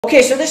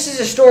Okay, so this is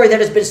a story that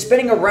has been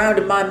spinning around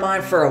in my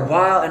mind for a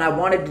while, and I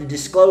wanted to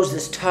disclose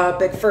this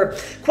topic for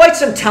quite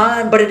some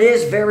time, but it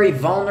is very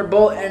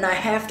vulnerable, and I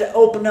have to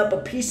open up a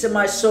piece of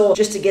my soul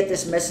just to get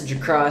this message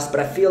across. But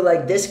I feel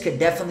like this could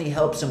definitely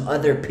help some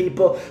other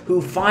people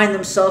who find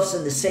themselves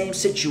in the same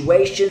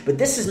situation. But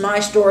this is my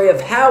story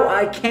of how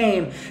I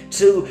came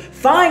to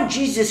find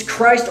Jesus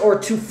Christ, or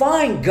to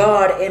find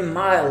God in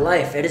my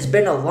life. It has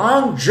been a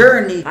long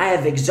journey. I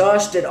have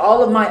exhausted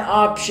all of my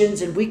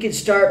options, and we can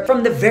start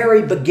from the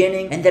very beginning,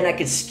 and then I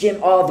could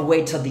skim all the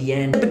way till the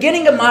end. At the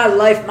beginning of my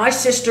life, my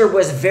sister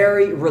was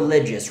very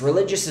religious.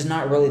 Religious is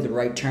not really the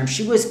right term.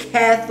 She was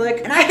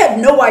Catholic, and I had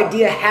no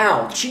idea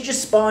how. She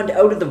just spawned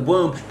out of the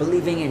womb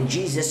believing in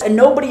Jesus, and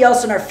nobody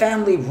else in our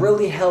family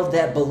really held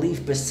that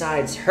belief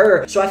besides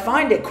her. So I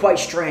find it quite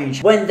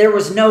strange when there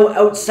was no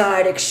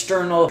outside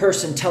external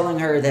person telling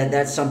her that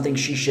that's something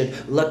she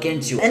should look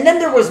into. And then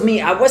there was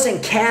me. I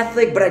wasn't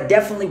Catholic, but I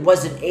definitely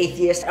wasn't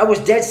atheist. I was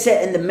dead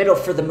set in the middle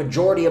for the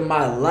majority of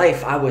my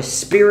life. I was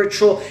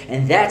spiritual,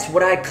 and that's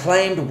what I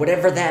claimed,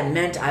 whatever that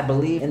meant. I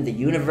believed in the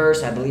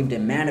universe. I believed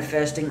in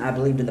manifesting. I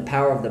believed in the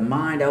power of the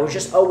mind. I was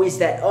just always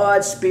that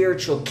odd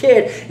spiritual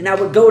kid, and I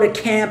would go to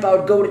camp, I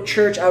would go to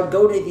church, I would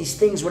go to these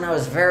things when I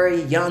was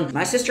very young.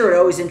 My sister would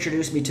always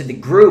introduce me to the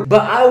group,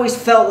 but I always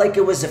felt like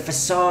it was a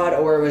facade,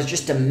 or it was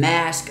just a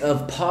mask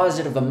of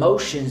positive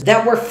emotions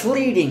that were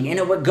fleeting, and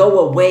it would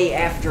go away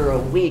after a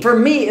week. For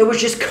me, it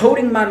was just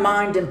coating my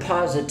mind in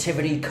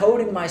positivity,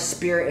 coating my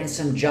spirit in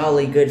some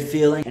jolly good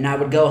feeling, and I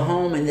would go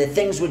home and the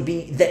things would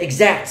be the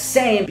exact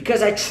same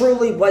because I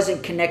truly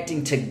wasn't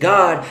connecting to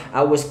God.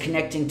 I was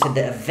connecting to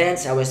the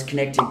events, I was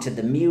connecting to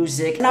the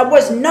music, and I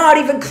was not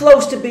even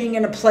close to being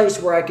in a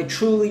place where I could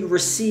truly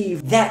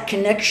receive that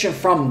connection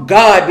from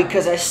God,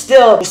 because I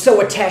still was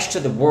so attached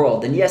to the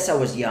world. And yes, I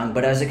was young,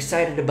 but I was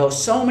excited about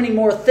so many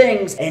more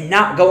things, and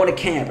not going to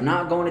camp,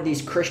 not going to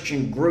these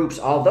Christian groups.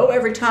 Although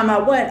every time I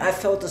went, I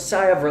felt a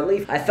sigh of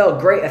relief. I felt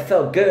great, I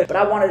felt good, but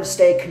I wanted to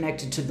stay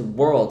connected to the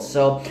world,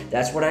 so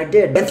that's what I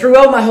did. And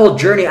throughout my whole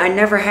journey, I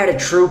never had a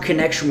true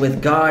connection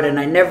with God, and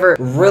I never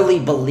really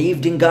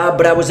believed in God,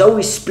 but I was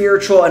always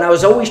spiritual, and I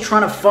was always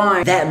trying to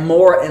find that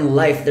more in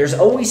life. There's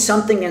always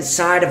something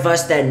inside of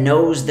us that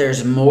knows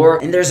there's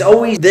more, and there's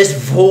always this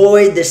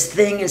void, this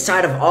thing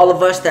inside of all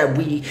of us that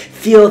we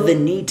feel the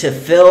need to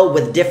fill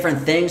with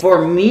different things.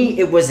 For me,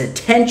 it was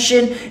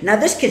attention. Now,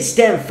 this could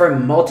stem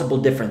from multiple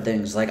different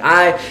things. Like,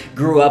 I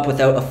grew up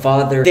without a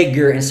father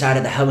figure inside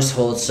of the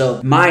household,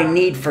 so my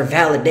need for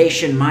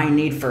validation, my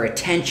need for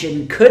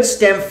attention could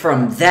stem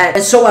from that.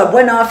 And so I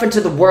went off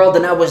into the world,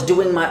 and I was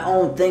doing my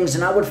own things,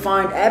 and I would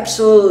find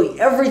absolutely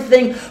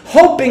everything,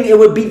 hoping it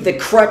would be the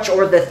crutch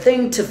or the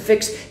thing to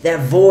fix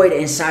that void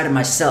inside of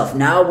myself.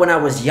 Now, when I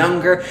was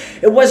younger,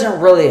 it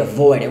wasn't really a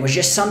void. It was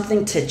just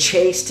something to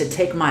chase, to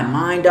take my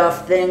mind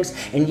off things.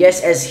 And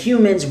yes, as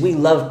humans, we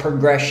love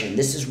progression.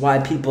 This is why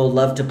people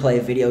love to play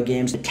video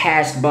games. The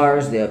task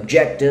bars, the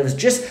objectives,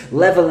 just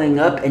leveling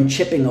up and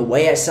chipping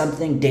away at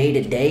something day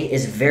to day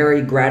is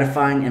very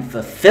gratifying and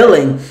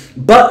fulfilling.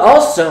 But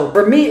also,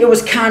 for me, it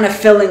was kind of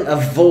filling a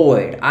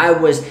void. I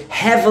was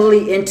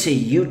heavily into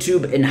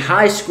YouTube in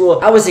high school.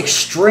 I was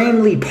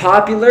extremely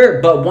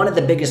popular, but one of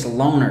the biggest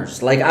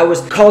loners. Like, I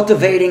was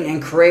cultivating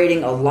and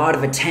creating a lot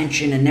of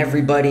attention, and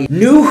everybody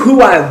knew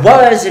who I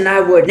was, and I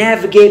would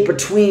navigate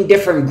between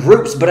different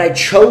groups, but I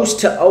chose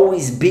to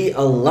always be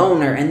a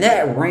loner, and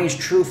that reigns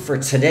true for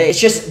today. It's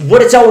just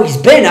what it's always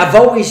been. I've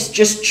always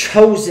just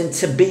chosen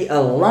to be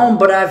alone,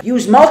 but I've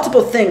used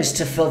multiple things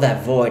to fill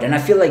that void, and I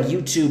feel like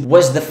YouTube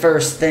was the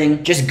first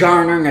thing, just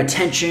garnering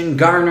attention,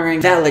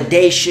 garnering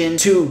validation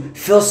to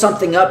fill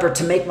something up, or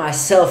to make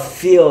myself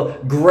feel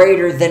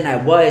greater than I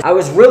was. I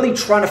was really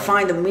trying to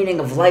find the meaning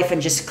of life,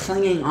 and just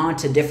clinging on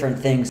to different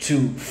things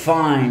to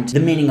find the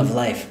meaning of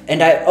life.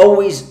 And I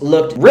always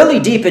looked really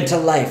deep into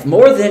life,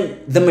 more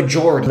than the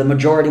majority. The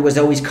majority was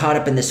always caught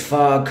up in this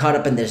fog, caught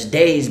up in this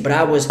daze, but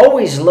I was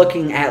always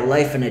looking at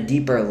life in a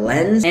deeper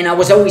lens, and I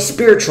was always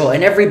spiritual.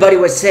 And everybody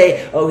would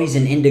say, oh, he's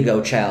an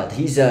indigo child,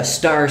 he's a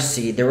star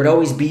seed. There would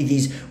always be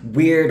these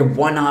weird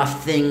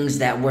one-off things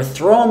that were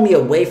throwing me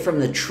away from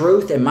the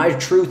truth, and my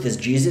truth is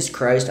Jesus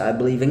Christ. I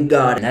believe in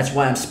God, and that's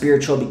why I'm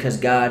spiritual, because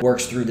God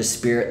works through the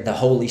Spirit, the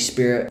Holy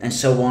Spirit, and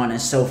so on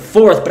and so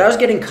forth. But I was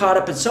getting caught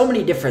up in so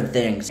many different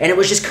things, and it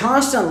was just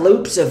constant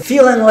loops of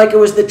feeling like it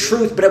was the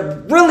truth, but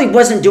it really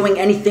wasn't doing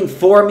anything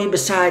for me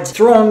besides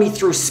throwing me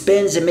through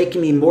spins and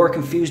making me more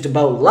confused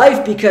about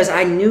life, because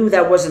I knew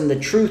that wasn't the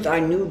truth. I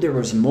knew there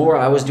was more.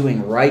 I was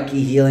doing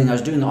Reiki healing, I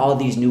was doing all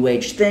these new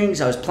age things,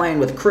 I was playing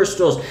with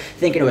crystals,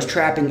 thinking it was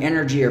trapping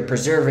energy, or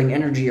preserving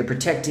energy, or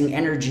protecting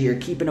energy, or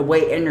keeping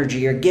away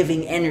energy, or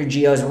giving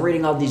energy. I was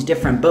reading all these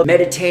different books,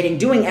 meditating,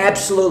 doing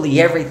absolutely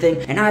everything,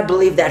 and I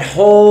believe that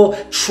whole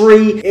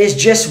tree is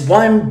just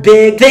one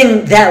big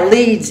thing that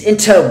leads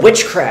into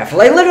witchcraft.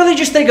 Like, literally,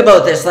 just think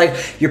about this. Like,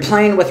 you're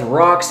playing with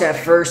rocks at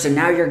first, and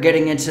now you're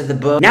getting into the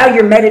book. Now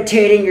you're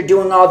meditating, you're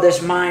doing all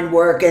this mind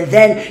work, and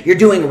then you're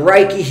doing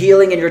Reiki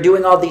healing, and you're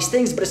doing all these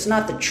things, but it's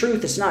not the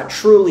truth. It's not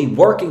truly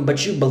working,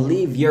 but you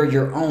believe you're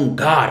your own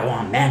God. Oh,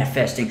 I'm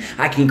manifesting.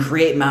 I can can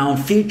create my own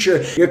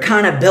future. You're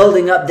kind of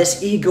building up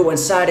this ego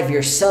inside of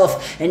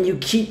yourself, and you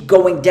keep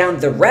going down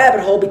the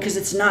rabbit hole because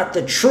it's not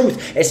the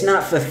truth. It's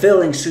not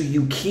fulfilling, so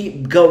you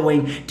keep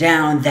going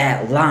down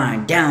that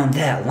line,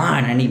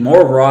 I need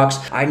more rocks.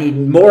 I need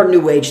more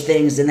new age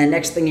things. And then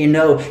next thing you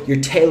know, you're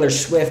Taylor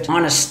Swift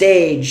on a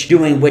stage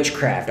doing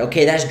witchcraft.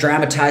 Okay, that's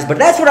dramatized, but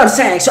that's what I'm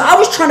saying. So I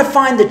was trying to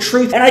find the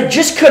truth, and I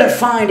just couldn't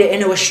find it,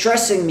 and it was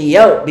stressing me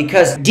out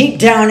because deep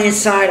down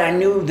inside, I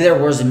knew there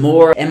was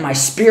more, and my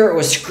spirit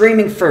was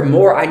screaming for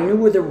more. I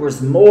knew there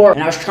was more,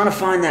 and I was trying to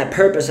find that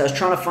purpose. I was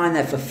trying to find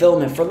that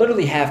fulfillment for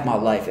literally half my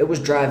life. It was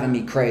driving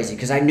me crazy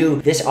because I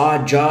knew this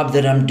odd job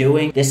that I'm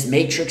doing, this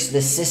matrix,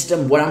 this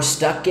system, what I'm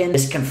stuck in,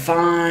 this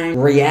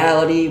confined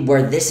reality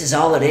where this is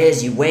all it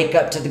is. You wake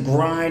up to the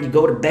grind, you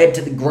go to bed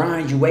to the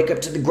grind, you wake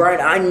up to the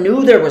grind. I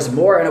knew there was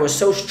more, and it was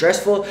so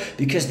stressful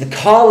because the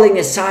calling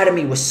inside of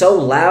me was so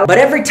loud. But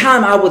every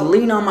time I would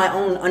lean on my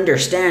own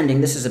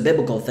understanding, this is a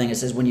biblical thing. It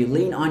says when you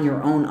lean on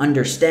your own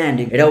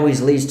understanding, it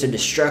always leads to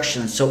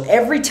destruction. So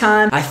every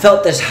time I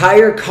felt this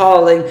higher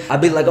calling,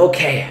 I'd be like,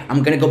 okay,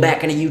 I'm gonna go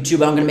back into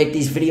YouTube, I'm gonna make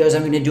these videos,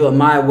 I'm gonna do it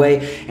my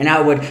way. And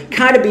I would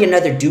kind of be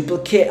another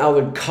duplicate. I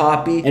would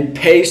copy and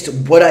paste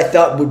what I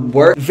thought would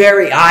work.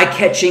 Very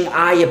eye-catching,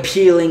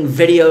 eye-appealing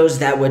videos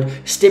that would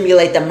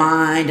stimulate the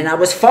mind. And I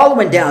was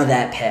following down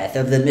that path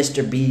of the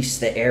Mr. Beast,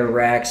 the air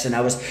racks, and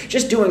I was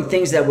just doing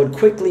things that would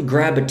quickly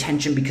grab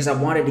attention because I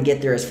wanted to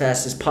get there as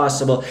fast as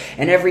possible.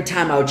 And every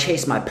time I would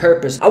chase my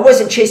purpose, I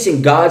wasn't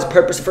chasing God's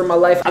purpose for my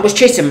life. I was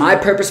chasing my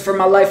purpose for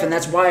my life, and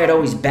that's why it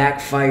always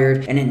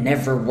backfired and it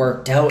never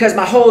worked out. Because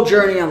my whole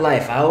journey in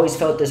life, I always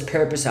felt this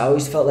purpose. I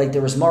always felt like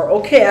there was more.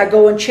 Okay, I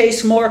go and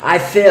chase more. I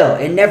fail.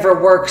 It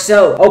never works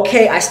out.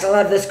 Okay, I still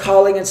have this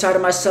calling inside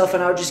of myself,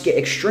 and I would just get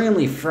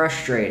extremely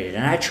frustrated.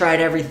 And I tried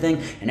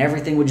everything, and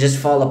everything would just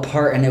fall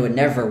apart, and it would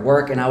never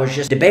work. And I was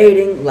just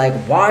debating, like,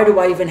 why do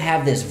I even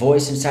have this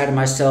voice inside of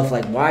myself?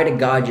 Like, why did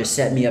God just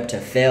set me up to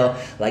fail?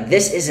 Like,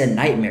 this is a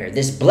nightmare.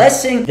 This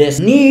blessing, this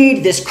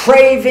need, this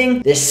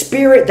craving, this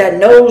spirit that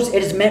knows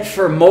it is meant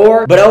for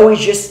more, but always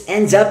just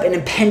ends up in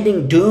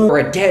impending doom or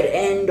a dead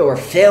end or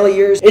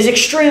failures is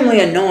extremely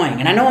annoying.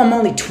 And I know I'm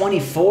only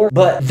 24,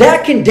 but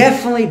that can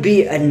definitely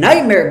be a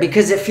nightmare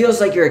because it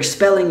feels like you're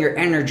expelling your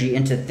energy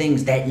into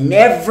things that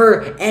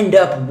never end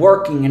up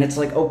working. And it's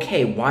like,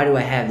 okay, why do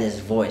I have this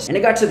voice? And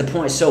it got to the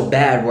point so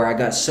bad where I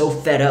got so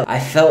fed up. I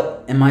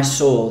felt in my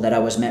soul that I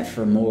was meant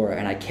for more,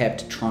 and I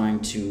kept trying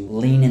to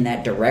lean in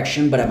that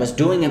direction, but I was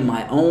doing it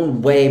my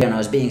own way, and I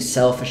was being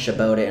selfish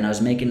about it, and I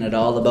was making it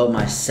all about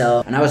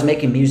myself. And I was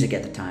making music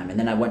at the time, and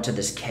then I went to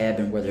this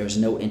cabin where there was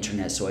no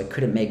internet, so I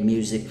couldn't make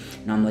music.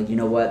 And I'm like, you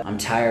know what? I'm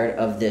tired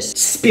of this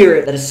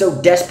spirit that is so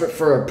desperate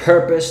for a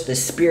purpose,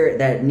 this spirit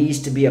that needs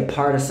to be a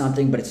part of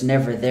something, but it's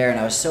never there. And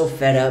I was so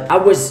fed up. I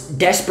was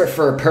desperate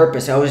for a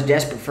purpose. I was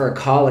desperate for a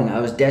calling. I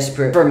was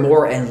desperate for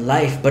more in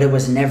life, but it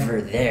was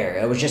never there.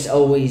 It was just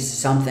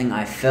always something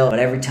I felt, but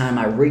every time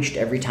I reached,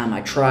 every time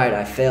I tried,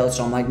 I failed.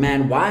 So I'm like,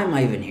 man, why am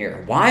I even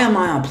here? Why am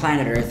I on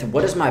planet Earth?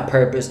 What is my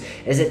purpose?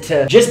 Is it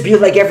to just be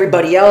like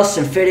everybody else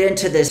and fit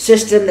into this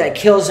system that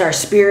kills our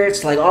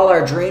spirits? Like all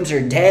our dreams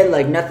are dead,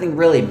 like nothing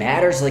really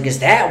matters. Like, is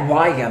that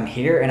why I'm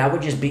here? And I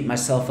would just beat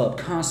myself up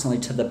constantly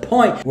to the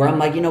point where I'm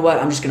like, you know what?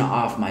 I'm just gonna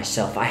off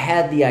myself. I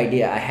had the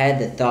idea, I had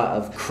the thought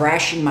of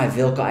crashing my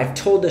vehicle. I've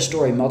told this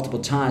story multiple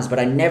times, but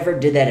I never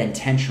did that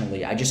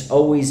intentionally. I just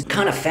always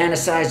kind of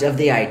fantasized of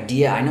the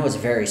idea. I know it's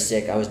very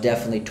sick. I was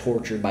definitely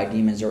tortured by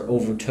demons or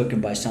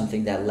overtaken by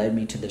something that led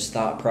me to this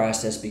thought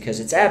process because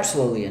it's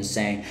absolutely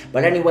insane.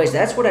 But anyways,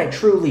 that's what I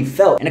truly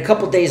felt. And a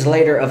couple days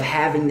later of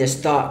having this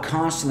thought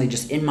constantly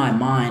just in my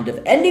mind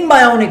of ending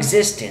my own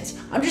existence,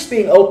 I'm just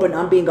being open,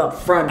 I'm being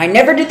upfront. I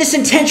never did this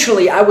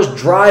intentionally. I was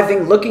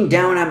driving, looking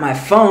down at my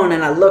phone,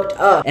 and I looked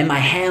up and my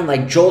hand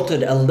like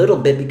jolted a little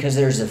bit because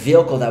there's a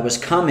vehicle that was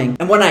coming.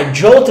 And when I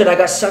jolted, I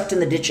got sucked in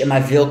the ditch and my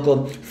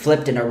vehicle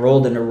flipped and it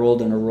rolled and it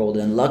rolled and it rolled.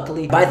 And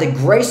luckily, by the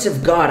grace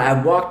of God,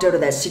 I walked out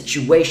of that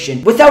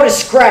situation without a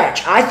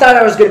scratch. I thought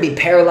I was going to be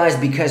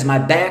paralyzed because my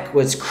back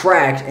was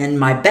cracked and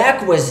my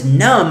back was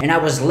numb and I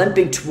was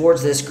limping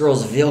towards this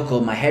girl's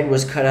vehicle. My head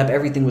was cut up,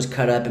 everything was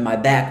cut up, and my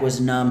back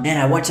was numb. And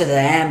I went to the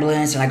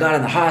ambulance and I got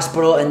in the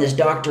hospital, and this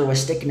doctor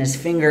was sticking his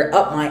finger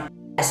up my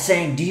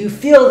saying, do you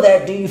feel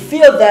that? Do you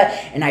feel that?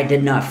 And I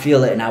did not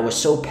feel it, and I was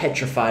so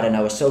petrified and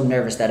I was so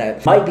nervous that I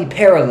might be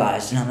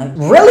paralyzed. And I'm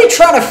like, really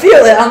trying to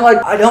feel it? I'm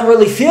like, I don't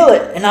really feel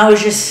it. And I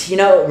was just,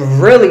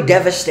 really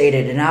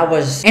devastated, and I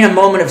was in a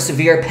moment of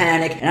severe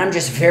panic, and I'm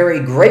just very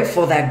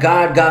grateful that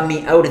God got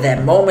me out of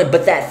that moment.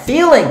 But that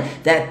feeling,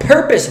 that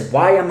purpose,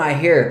 why am I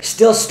here,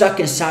 still stuck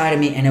inside of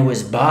me, and it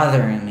was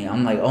bothering me.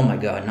 I'm like, oh my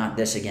God, not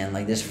this again.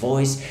 Like this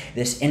voice,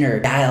 this inner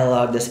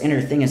dialogue, this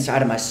inner thing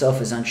inside of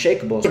myself is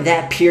unshakable. In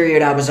that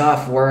period, I I was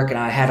off work and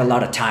I had a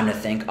lot of time to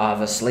think,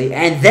 obviously.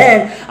 And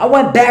then I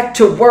went back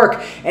to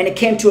work and it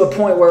came to a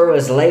point where it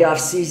was layoff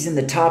season.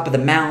 The top of the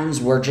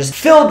mountains were just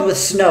filled with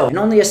snow and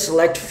only a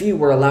select few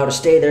were allowed to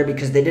stay there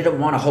because they didn't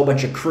want a whole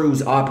bunch of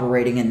crews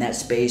operating in that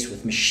space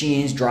with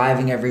machines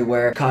driving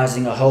everywhere,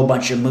 causing a whole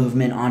bunch of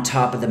movement on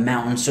top of the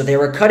mountain. So they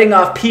were cutting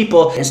off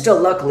people, and still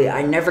luckily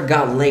I never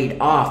got laid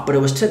off, but it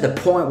was to the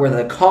point where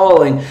the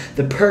calling,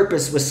 the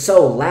purpose was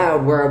so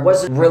loud where I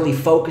wasn't really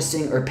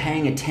focusing or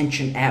paying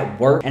attention at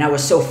work, and I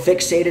was so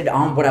fixated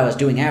on what I was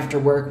doing after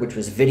work, which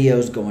was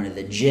videos, going to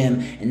the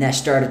gym, and that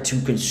started to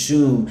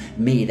consume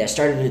me. That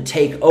started to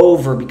take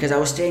over because I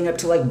was staying up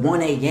till like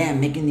 1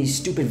 a.m. making these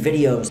stupid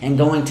videos and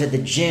going to the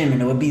gym,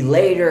 and it would be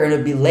later and it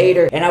would be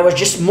later, and I was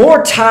just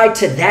more tied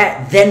to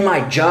that than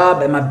my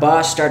job. And my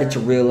boss started to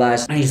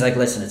realize, and he's like,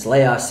 listen, it's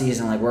layoff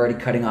season, like we're already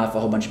cutting off a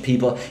whole bunch of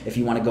people. If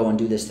you want to go and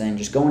do this thing,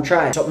 just go and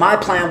try it. So my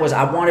plan was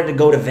I wanted to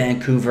go to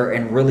Vancouver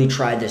and really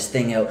try this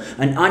thing out,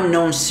 an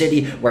unknown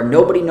city where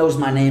nobody knows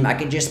my name. I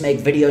could just make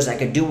videos, I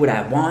could do what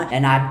I want,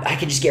 and I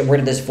could just get rid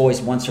of this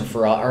voice once and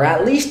for all, or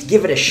at least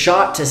give it a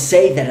shot to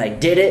say that I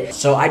did it.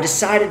 So I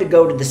decided to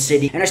go to the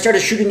city and I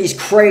started shooting these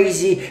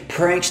crazy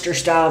prankster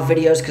style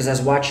videos because I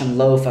was watching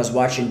Loaf, I was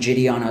watching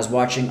Gideon, I was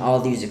watching all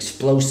these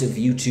explosive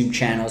YouTube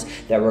channels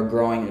that were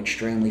growing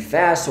extremely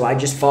fast. So I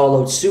just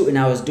followed suit and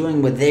I was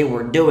doing what they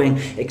were doing,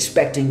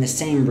 expecting the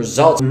same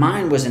results.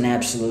 Mine was an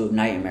absolute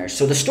nightmare.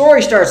 So the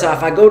story starts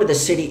off, I go to the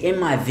city in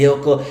my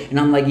vehicle and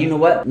I'm like, you know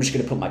what? I'm just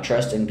gonna put my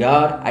trust in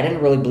God. I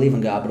didn't really believe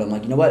in God, but I'm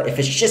like, you know what? If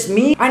it's just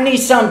me, I need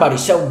somebody.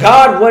 So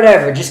God,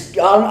 whatever, just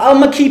I'm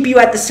gonna keep you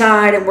at the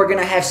side and we're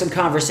gonna have some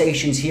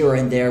conversations here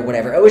and there,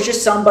 whatever. It was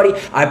just somebody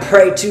I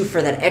prayed to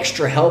for that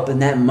extra help in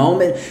that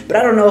moment, but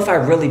I don't know if I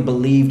really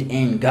believed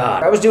in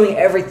God. I was doing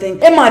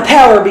everything in my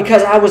power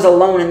because I was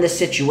alone in this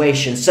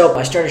situation. So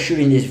I started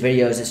shooting these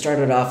videos. It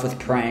started off with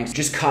pranks,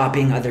 just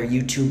copying other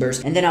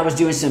YouTubers, and then I was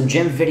doing some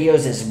gym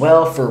videos as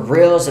well for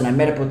reels, and I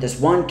met up with this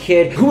one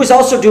kid who was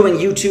also doing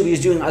YouTube. He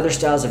was doing other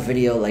styles of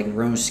video like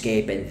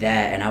RuneScape and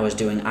that, and I was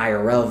doing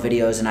IRL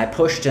videos, and I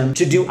pushed him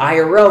to do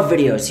IRL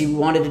videos. He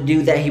wanted to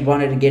do that. He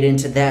wanted to get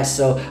into that.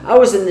 So I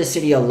was in the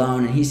city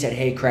alone, and he said,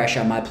 hey, crash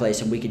at my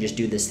place and we could just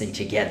do this thing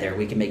together.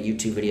 We can make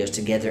YouTube videos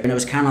together. And it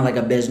was kind of like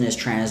a business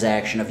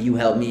transaction of you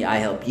help me, I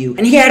help you.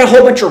 And he had a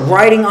whole bunch of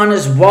writing on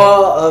his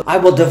wall of I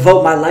will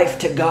devote my life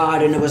to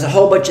God, and it was a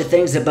whole bunch of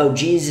things about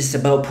Jesus,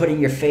 about putting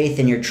your faith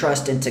and your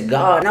trust into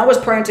God. And I was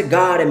praying to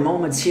God in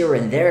moments here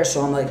and there.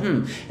 So I'm like,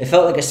 it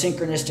felt like a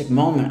synchronistic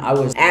moment. I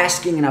was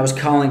asking and I was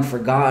calling for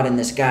God, and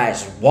this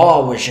guy's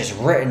wall was just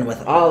written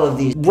with all of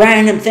these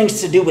random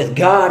things to do with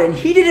God, and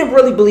he didn't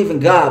really believe in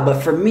God,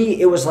 but for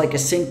me it was like a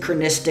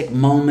synchronistic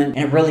moment,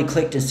 and it really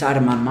clicked inside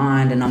of my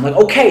mind. And I'm like,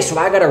 okay, so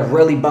I gotta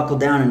really buckle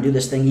down and do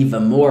this thing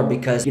even more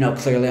because, you know,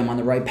 clearly I'm on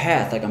the right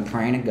path. Like I'm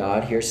praying to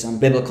God, here's some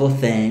biblical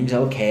things.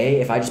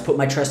 Okay, if I just put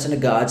my trust into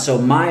God. So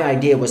my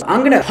idea was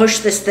I'm gonna push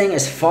this thing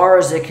as far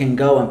as it can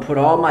go and put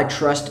all my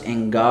trust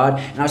in God.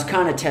 And I was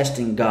kind of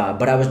testing God,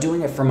 but I was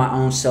doing it for my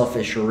own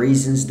selfish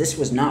reasons. This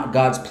was not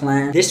God's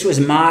plan. This was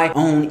my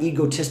own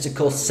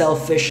egotistical,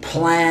 selfish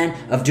plan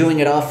of doing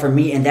it all for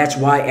me, and that's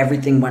why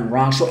everything went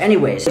wrong. So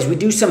anyways, we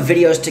do some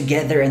videos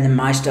together, and then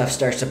my stuff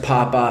starts to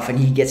pop off, and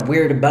he gets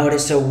weird about it.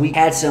 So we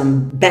had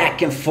some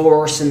back and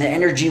forth, and the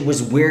energy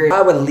was weird.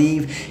 I would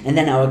leave, and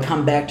then I would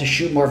come back to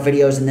shoot more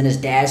videos, and then his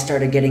dad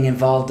started getting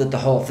involved with the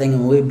whole thing,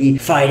 and we'd be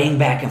fighting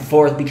back and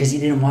forth because he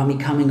didn't want me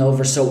coming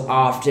over so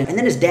often. And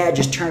then his dad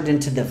just turned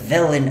into the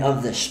villain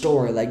of the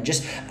story, like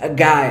just a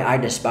guy I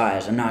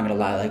despise. I'm not gonna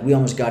lie, like we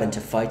almost got into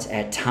fights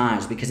at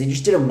times because he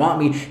just didn't want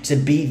me to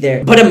be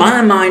there. But in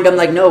my mind, I'm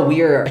like, no,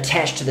 we are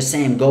attached to the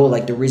same goal.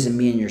 Like the reason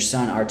me and your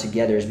son are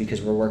together is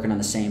because we're working on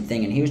the same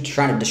thing, and he was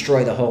trying to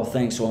destroy the whole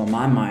thing. So in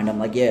my mind, I'm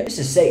like, yeah, this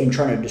is Satan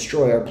trying to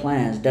destroy our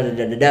plans, da da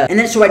da da da. And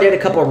then so I did a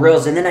couple of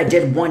reels, and then I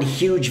did one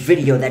huge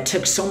video that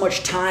took so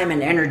much time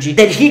and energy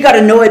that he got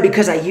annoyed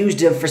because I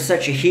used him for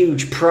such a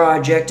huge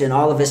project and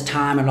all of his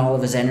time and all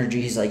of his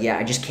energy. He's like, yeah,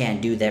 I just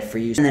can't do that for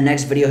you. And the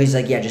next video, he's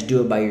like, yeah, just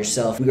do it by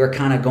yourself. We were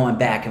kind of going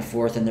back and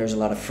forth, and there's a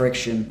lot of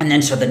friction. And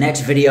then so the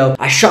next video,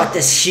 I shot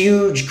this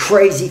huge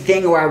crazy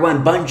thing where I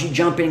went bungee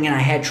jumping and I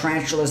had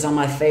tarantulas on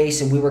my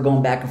face, and we were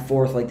going back and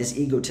forth like this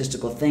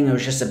egotistical thing. It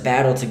was just a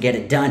battle to get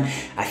it done.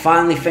 I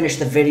finally finished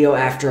the video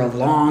after a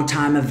long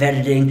time of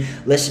editing,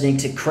 listening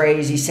to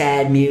crazy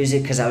sad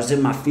music because I was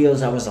in my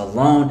fields. I was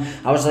alone.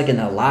 I was like in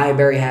the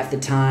library half the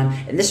time,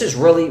 and this is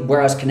really where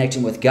I was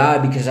connecting with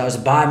God because I was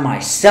by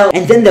myself.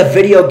 And then the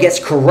video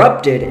gets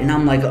corrupted, and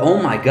I'm like,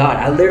 oh my God,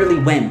 I literally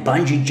went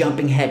bungee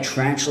jumping, had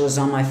tarantulas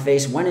on my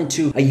face, went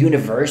into a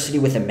university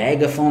with a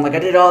megaphone. Like I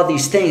did all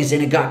these things,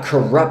 and it got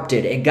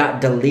corrupted. It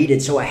got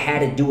deleted, so I had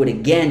to do it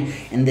again.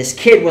 And this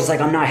kid was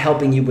like, I'm not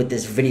helping you with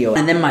this video.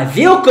 And then my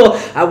vehicle,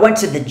 I went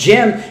to the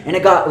gym, and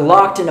it got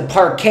locked in a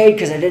parkade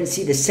because I didn't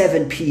see the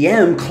 7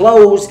 p.m.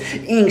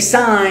 closing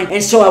sign.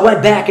 And so I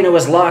went back, and it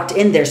was locked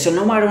in there. So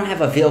no, I don't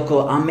have a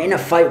vehicle. I'm in a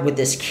fight with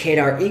this kid.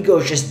 Our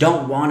egos just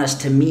don't want us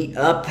to meet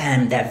up,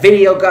 and that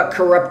video got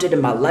corrupted,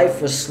 and my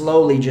life was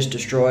slowly just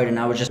destroyed, and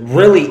I was just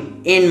really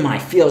in my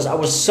feels. I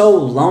was so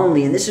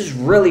lonely, and this is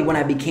really when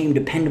I became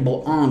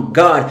dependable on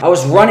God. I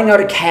was running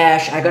out of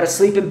cash. I got a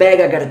sleeping bag,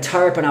 I got a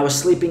tarp, and I was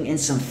sleeping in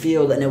some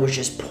field, and it was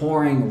just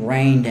pouring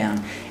rain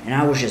down, and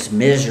I was just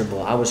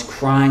miserable. I was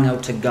crying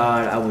out to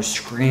God. I was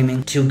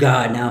screaming to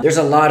God. Now, there's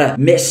a lot of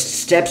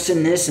missed steps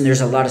in this, and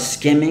there's a lot of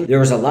skimming. There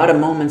was a lot of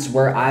moments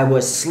where I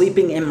was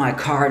sleeping in my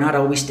car, not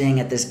always staying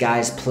at this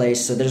guy's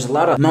place. So there's a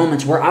lot of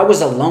moments where I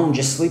was alone,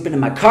 just sleeping in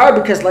my car,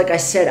 because like I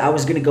said, I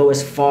was gonna go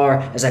as far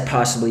as I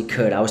possibly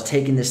could. I was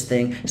taking this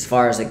thing as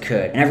far as I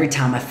could. And every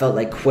time I felt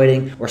like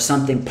quitting or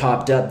something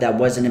popped up that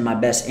wasn't in my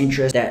best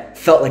interest, that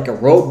felt like a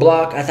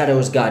roadblock, I thought it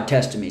was God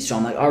testing me. So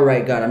I'm like, all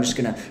right, God, I'm just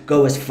gonna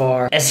go as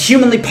far as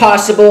humanly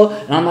possible.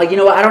 And I'm like, you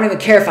know what? I don't even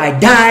care if I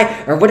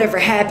die or whatever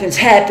happens,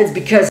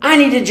 because I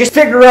need to just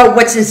figure out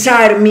what's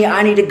inside of me.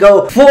 I need to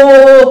go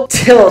full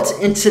tilt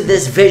into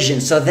this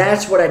vision. So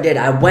that's what I did.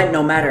 I went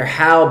no matter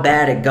how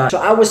bad it got. So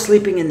I was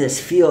sleeping in this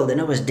field, and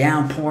it was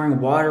downpouring.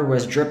 Water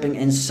was dripping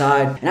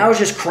inside. And I was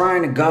just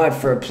crying to God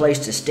for a place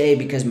to stay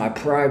because my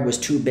pride was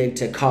too big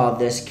to call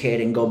this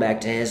kid and go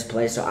back to his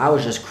place. So I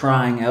was just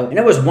crying out. And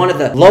it was one of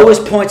the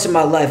lowest points in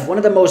my life, one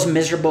of the most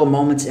miserable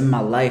moments in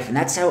my life. And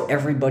that's how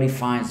everybody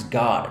finds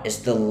God. It's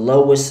the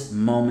lowest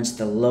moments,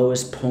 the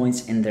lowest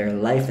points in their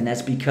life. And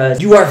that's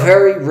because you are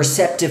very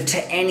receptive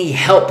to any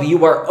help.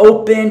 You are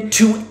open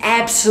to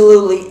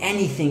absolutely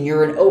anything.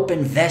 You're an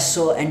open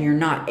vessel, and you're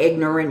not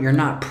ignorant. You're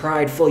not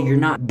prideful. You're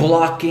not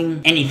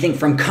blocking anything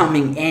from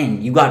coming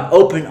in. You got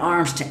open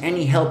arms to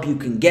any help you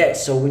can get.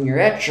 So when you're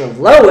at your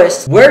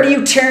lowest, where do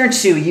you turn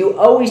to? You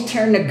always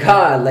turn to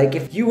God. Like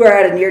if you are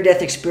at a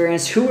near-death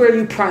experience, who are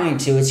you praying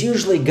to? It's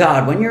usually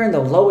God. When you're in the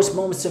lowest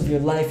moments of your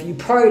life, you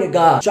pray to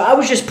God. So I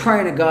was just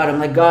praying to God. I'm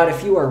like, God,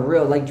 if you are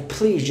real, like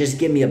please just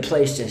give me a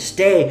place to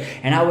stay.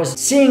 And I was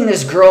seeing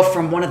this girl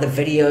from one of the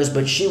videos,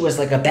 but she was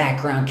like a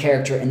background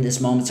character in this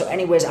moment. So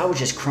anyways, I was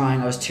just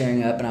crying. I was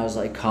tearing up, and I was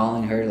like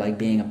calling her like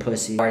being a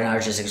pussy. And I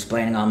was just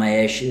explaining all my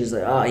issues.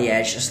 Like, oh yeah,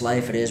 it's just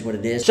life. It is what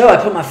it is. So I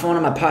put my phone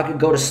in my pocket,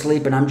 go to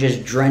sleep, and I'm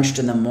just drenched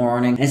in the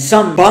morning. And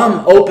some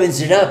bum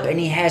opens it up, and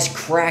he has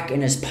crack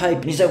in his pipe.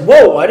 And he's like,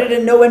 whoa, I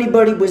didn't know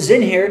anybody was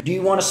in here. Do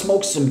you want to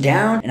smoke some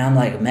down? And I'm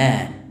like,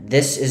 man,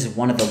 this is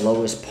one of the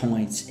lowest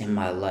points in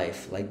my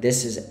life. Like,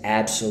 this is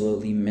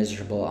absolutely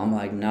miserable. I'm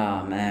like,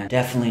 nah, man,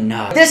 definitely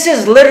not. This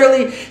is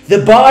literally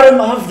the bottom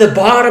of the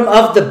bottom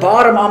of the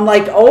bottom. I'm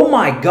like, oh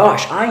my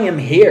gosh, I am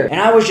here. And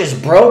I was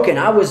just broken.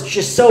 I was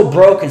just so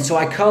broken. So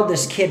I called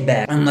this kid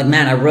back. I'm like,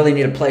 man, I really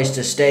need a place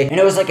to stay. And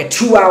it was like a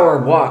 2-hour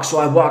walk. So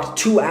I walked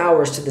 2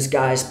 hours to this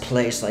guy's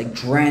place, like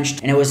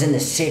drenched, and it was in the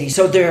city.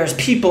 So there's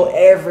people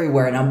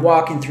everywhere, and I'm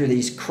walking through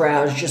these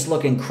crowds, just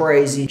looking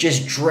crazy,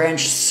 just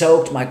drenched,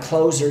 soaked. My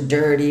clothes are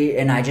dirty,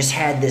 and I just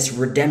had this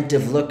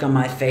redemptive look on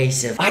my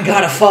face of, I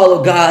gotta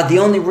follow God. The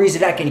only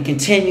reason I can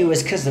continue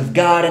is because of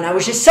God. And I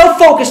was just so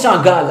focused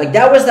on God. Like,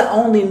 that was the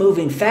only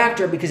moving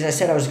factor, because I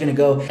said I was gonna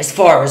go as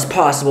far as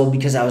possible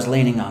because I was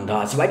leaning on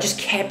God. So I just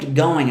kept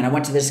going, and I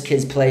went to this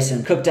kid's place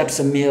and cooked up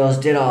some meals,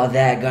 did all of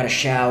that, got a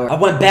shower. I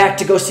went back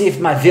to go see if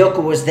my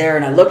vehicle was there,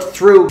 and I looked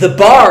through the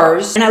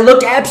bars, and I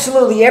looked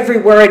absolutely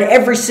everywhere at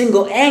every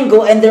single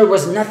angle, and there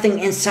was nothing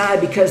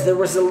inside because there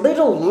was a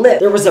little lip.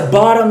 There was a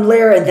bottom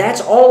layer, and that's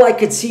all I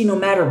could see. No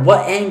matter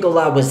what angle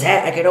I was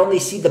at, I could only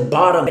see the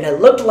bottom, and it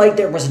looked like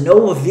there was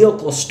no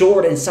vehicle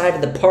stored inside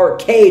of the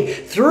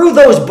parkade. Through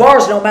those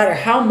bars, no matter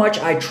how much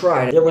I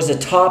tried, there was a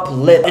top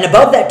lip, and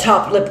above that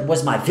top lip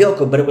was my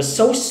vehicle, but it was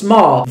so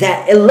small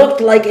that it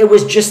looked like it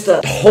was just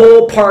the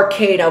whole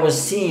parkade I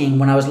was seeing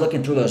when I was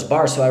looking through those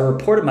bars. So I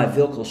reported my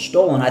vehicle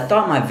stolen. I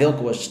thought my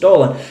vehicle was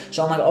stolen,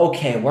 so I'm like,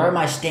 okay, where am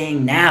I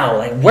staying now?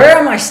 Like, where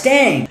am I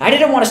staying? I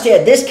didn't want to stay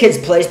at this kid's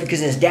place because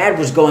his dad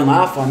was going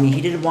off on me.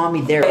 He didn't want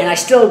me there, and I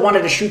still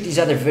wanted to shoot these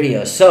other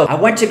videos. So I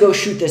went to go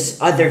shoot this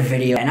other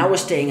video, and I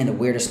was staying in the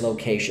weirdest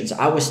locations.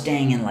 I was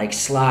staying in like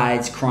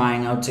slides,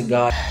 crying out to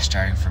God.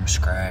 Starting from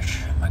scratch,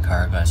 my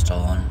car got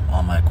stolen,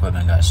 all my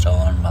equipment got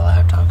stolen, my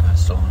laptop got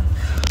stolen.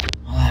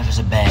 All I have is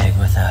a bag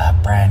with a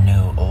brand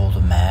new old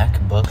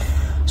MacBook,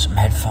 some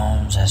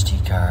headphones,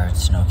 SD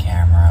cards, no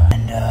camera,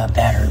 and a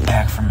battery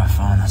pack for my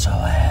phone. That's all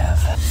I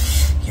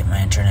have. Get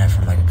my internet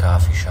from like a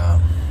coffee shop,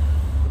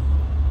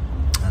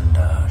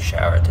 and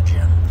shower at the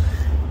gym.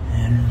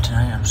 And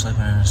tonight I'm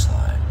sleeping in a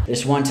slide.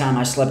 This one time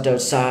I slept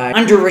outside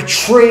under a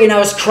tree, and I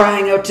was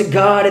crying out to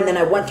God, and then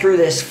I went through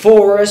this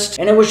forest,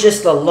 and it was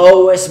just the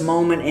lowest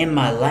moment in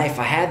my life.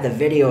 I had the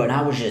video, and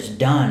I was just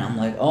done. I'm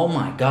like, oh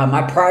my God,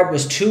 my pride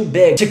was too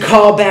big to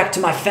call back to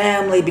my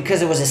family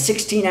because it was a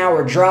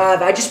 16-hour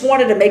drive. I just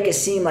wanted to make it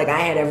seem like I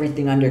had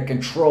everything under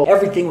control.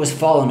 Everything was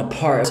falling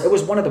apart. It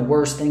was one of the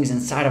worst things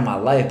inside of my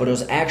life, but it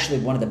was actually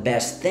one of the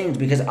best things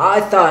because I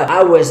thought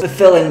I was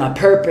fulfilling my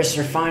purpose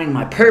or finding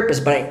my purpose,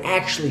 but I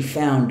actually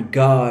found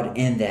God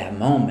in that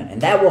moment. moment,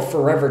 and that will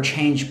forever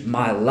change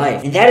my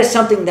life. And that is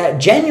something that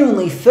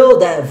genuinely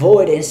filled that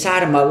void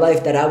inside of my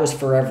life that I was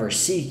forever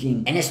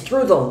seeking. And it's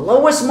through the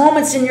lowest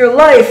moments in your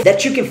life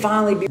that you can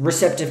finally be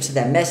receptive to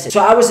that message.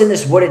 So I was in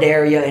this wooded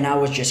area and I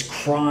was just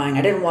crying.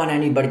 I didn't want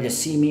anybody to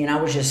see me, and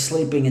I was just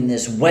sleeping in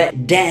this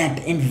wet, damp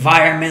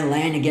environment,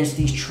 laying against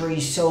these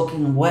trees,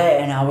 soaking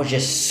wet, and I was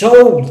just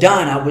so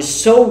done. I was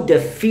so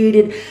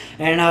defeated,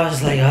 and I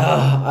was like,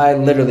 oh, I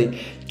literally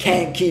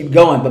can't keep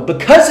going. But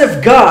because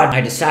of God,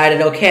 I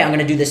decided, okay, I'm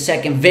gonna do the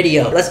second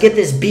video. Let's get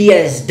this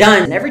BS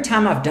done. And every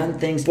time I've done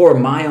things for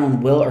my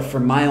own will or for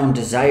my own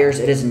desires,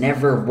 it has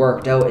never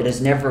worked out. It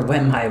has never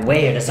went my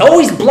way. It has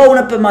always blown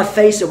up in my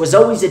face. It was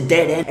always a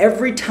dead end.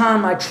 Every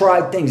time I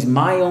tried things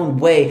my own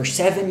way for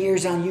 7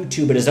 years on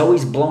YouTube, it has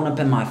always blown up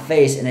in my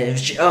face, and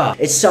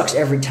it sucks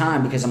every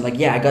time, because I'm like,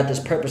 yeah, I got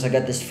this purpose, I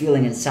got this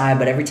feeling inside,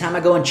 but every time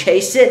I go and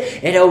chase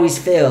it, it always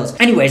fails.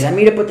 Anyways, I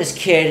meet up with this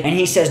kid, and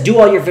he says, do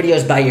all your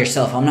videos by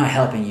yourself. I'm not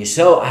helping you.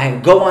 So I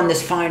go on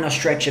this final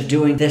stretch of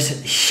doing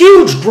this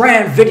huge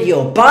grand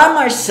video by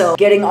myself,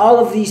 getting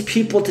all of these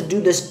people to do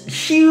this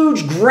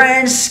huge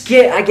grand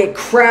skit. I get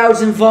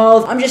crowds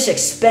involved. I'm just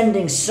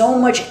expending so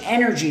much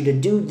energy to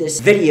do this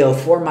video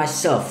for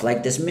myself,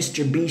 like this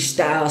Mr. Beast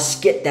style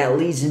skit that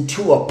leads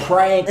into a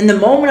prank. And the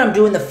moment I'm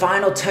doing the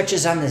final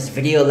touches on this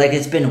video, like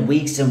it's been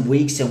weeks and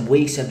weeks and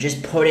weeks of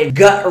just putting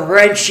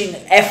gut-wrenching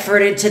effort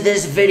into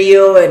this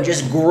video and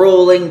just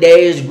grueling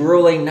days,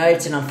 grueling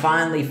nights, and I'm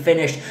finally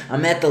finished.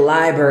 I'm at the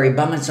library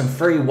bumming some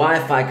free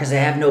Wi-Fi because I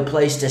have no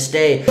place to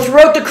stay.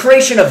 Throughout the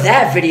creation of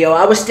that video,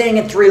 I was staying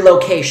in 3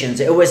 locations.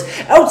 It was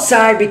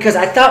outside because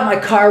I thought my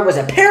car was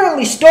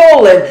apparently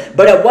stolen,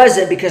 but it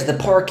wasn't, because the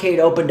parkade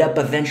opened up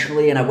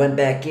eventually and I went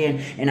back in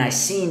and I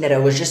seen that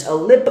it was just a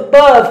lip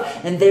above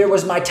and there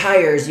was my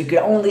tires. You could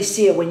only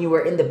see it when you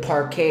were in the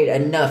parkade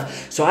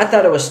enough. So I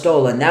thought it was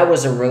stolen. That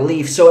was a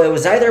relief. So it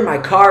was either my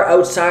car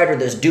outside or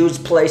this dude's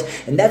place,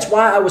 and that's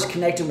why I was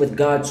connecting with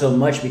God so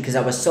much, because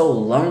I was so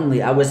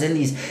lonely. I was in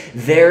these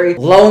very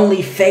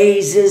lonely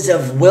phases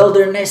of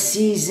wilderness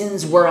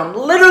seasons where I'm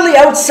literally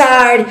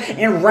outside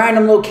in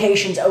random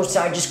locations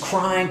outside, just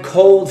crying,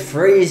 cold,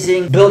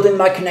 freezing, building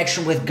my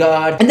connection with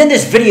God. And then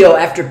this video,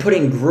 after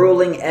putting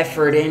grueling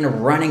effort in,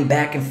 running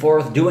back and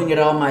forth, doing it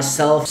all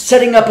myself,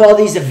 setting up all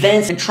these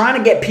events and trying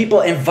to get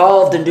people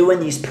involved in doing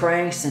these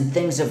pranks and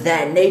things of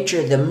that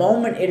nature, the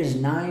moment it is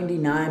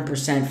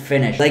 99%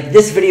 finished. Like,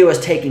 this video is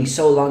taking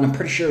so long. I'm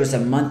pretty sure it was a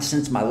month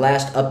since my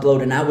last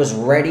upload, and I was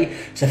ready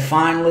to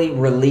finally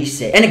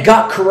release it. And it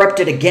got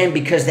corrupted again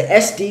because the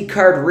SD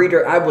card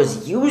reader I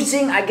was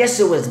using, I guess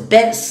it was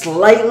bent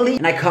slightly,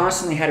 and I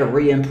constantly had to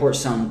re-import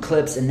some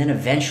clips, and then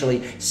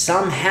eventually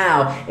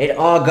somehow it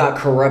all got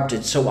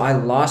corrupted. So I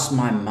lost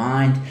my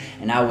mind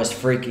and I was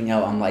freaking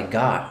out. I'm like,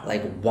 God,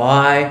 like,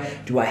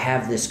 why do I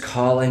have this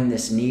calling,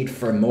 this need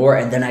for more?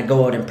 And then I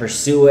go out and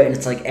pursue it, and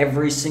it's like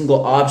every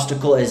single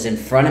obstacle is in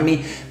front of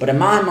me. But in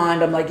my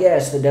mind, I'm like, yeah,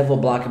 it's the devil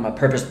blocking my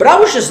purpose. But I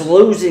was just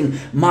losing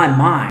my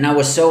mind, and I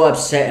was so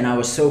upset and I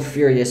was so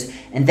furious.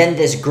 And then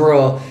this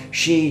girl,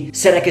 she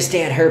said I could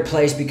stay at her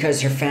place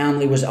because her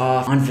family was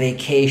off on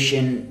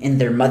vacation in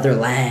their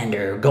motherland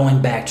or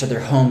going back to their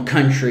home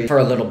country for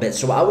a little bit.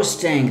 So I was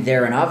staying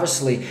there, and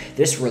obviously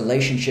this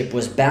relationship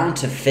was bound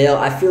to fail.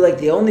 I feel like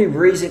the only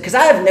reason, because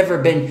I have never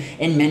been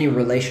in many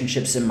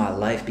relationships in my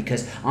life,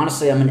 because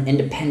honestly I'm an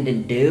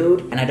independent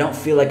dude and I don't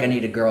feel like I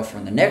need a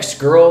girlfriend. The next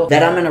girl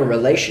that I'm in a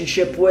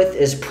relationship with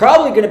is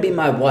probably going to be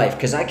my wife,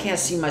 because I can't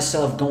see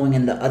myself going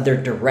in the other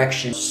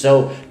direction.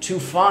 So to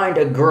find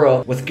a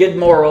girl with good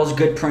morals,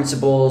 good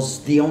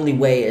principles, the only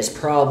way is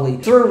probably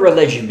through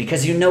religion,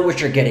 because you know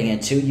what you're getting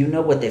into, you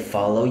know what they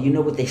follow, you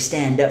know what they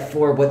stand up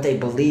for, what they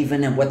believe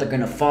in, and what they're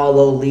going to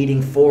follow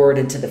leading forward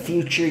into the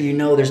future. You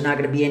know there's not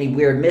going to be any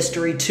weird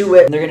mystery to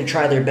it. They're going to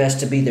try their best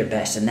to be their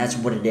best, and that's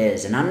what it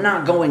is. And I'm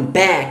not going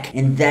back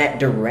in that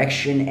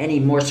direction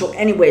anymore. So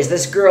anyways,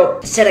 this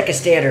girl said I could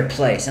stay at her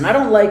place, and I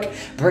don't like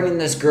bringing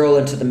this girl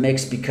into the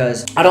mix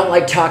because I don't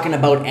like talking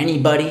about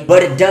anybody,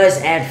 but it does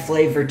add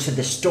flavor to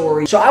the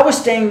story. So I was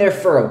staying there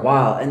for a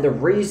while, and the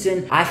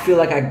reason I feel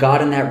like I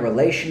got in that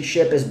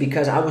relationship is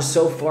because I was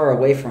so far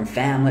away from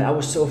family, I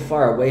was so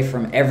far away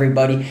from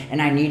everybody,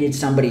 and I needed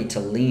somebody to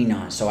lean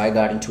on. So I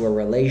got into a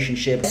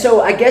relationship.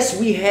 So I guess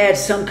we had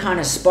some kind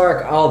of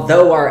spark,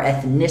 although our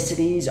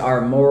ethnicities,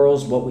 our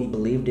morals, what we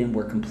believed in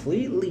were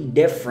completely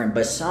different,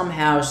 but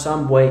somehow,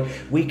 some way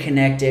we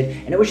connected,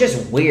 and it was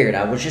just weird.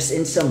 I was just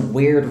in some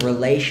weird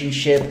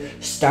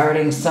relationship,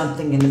 starting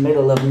something in the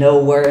middle of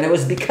nowhere, and it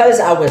was because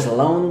I was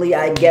lonely,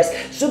 I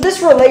guess. So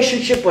this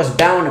relationship was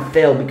bound to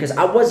fail because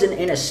I wasn't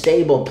in a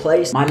stable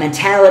place. My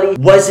mentality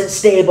wasn't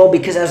stable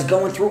because I was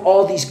going through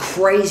all these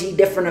crazy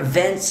different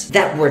events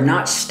that were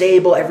not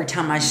stable. Every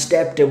time I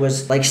stepped, it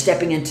was like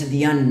stepping into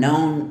the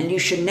unknown. And you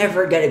should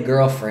never get a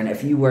girlfriend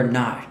if you were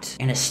not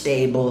in a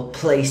stable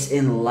place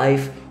in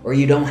life or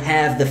you don't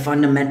have the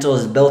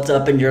fundamentals built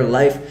up in your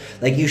life.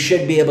 Like, you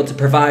should be able to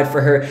provide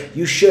for her.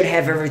 You should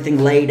have everything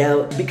laid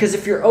out. Because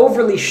if you're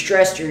overly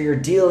stressed or you're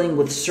dealing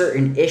with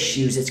certain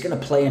issues, it's going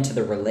to play into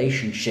the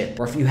relationship.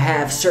 Or if you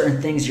have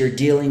certain things you're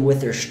dealing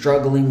with or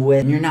struggling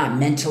with, and you're not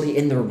mentally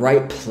in the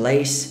right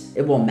place,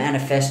 it will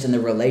manifest in the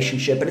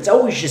relationship. But it's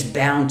always just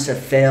bound to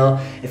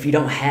fail if you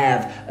don't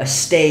have a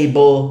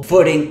stable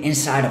footing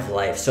inside of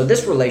life. So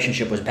this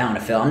relationship was bound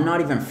to fail. I'm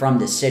not even from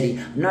this city.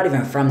 I'm not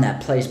even from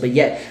that place. But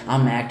yet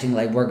I'm acting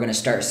like we're going to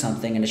start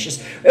something. And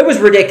it was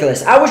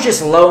ridiculous. I was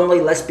just lonely,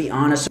 let's be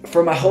honest.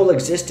 For my whole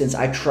existence,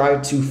 I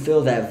tried to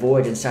fill that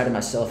void inside of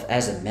myself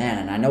as a man.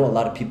 And I know a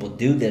lot of people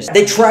do this.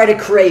 They try to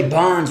create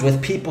bonds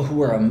with people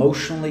who are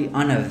emotionally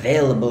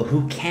unavailable,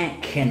 who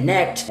can't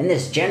connect. And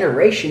this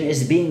generation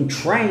is being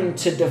trained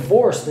to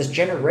divorce. This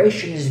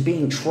generation is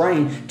being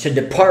trained to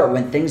depart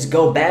when things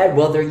go bad.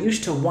 Well, they're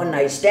used to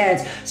one-night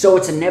stands, so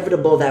it's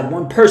inevitable that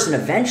one person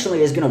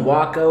eventually is going to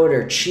walk out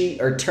or cheat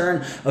or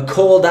turn a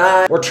cold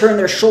eye or turn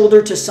their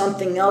shoulder to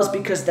something else,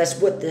 because that's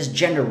what this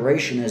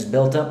generation is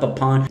built up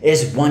upon,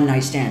 is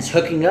one-night stands.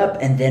 Hooking up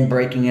and then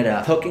breaking it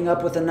up. Hooking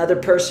up with another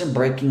person,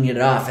 breaking it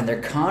off, and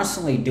they're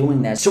constantly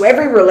doing that. So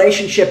every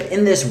relationship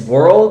in this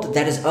world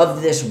that is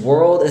of this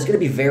world is going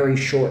to be very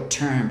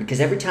short-term, because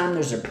every time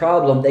there's a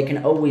problem, they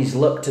can always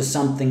look to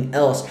something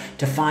else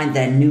to find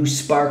that new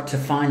spark, to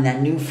find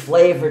that new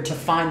flavor, to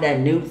find that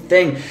new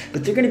thing.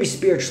 But they're going to be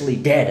spiritually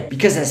dead,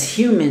 because as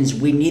humans,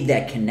 we need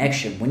that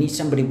connection. We need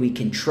somebody we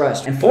can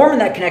trust. And forming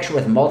that connection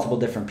with multiple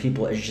different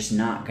people is just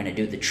not going to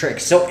do the trick.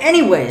 So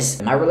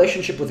anyways, my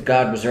relationship with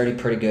God was already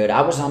pretty good.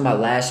 I was on my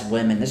last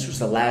whim, and this was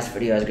the last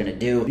video I was going to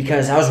do,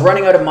 because I was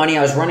running out of money,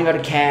 I was running out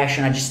of cash,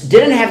 and I just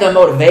didn't have the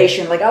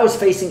motivation. Like, I was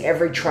facing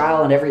every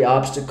trial and every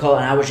obstacle,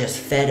 and I was just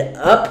fed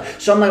up.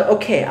 So I'm like,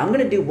 okay, I'm going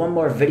to do one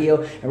more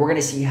video and we're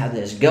gonna see how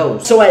this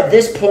goes. So at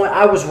this point,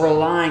 I was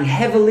relying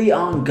heavily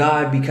on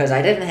God, because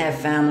I didn't have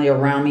family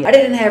around me. I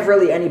didn't have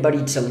really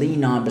anybody to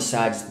lean on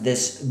besides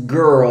this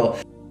girl.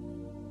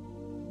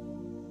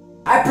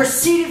 I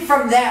proceeded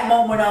from that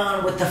moment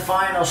on with the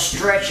final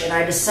stretch, and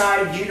I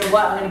decided, you know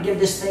what, I'm going to give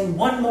this thing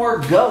one more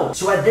go.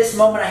 So at this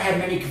moment, I had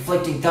many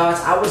conflicting thoughts.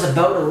 I was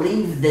about to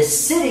leave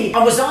this city.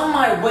 I was on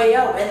my way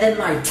out, and then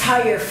my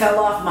tire fell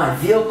off my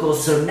vehicle,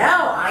 so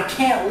now I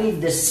can't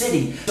leave this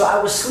city. So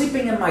I was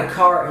sleeping in my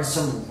car in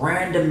some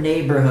random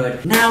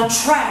neighborhood, now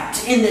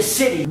trapped in the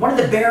city. One of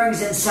the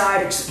bearings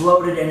inside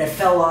exploded, and it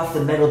fell off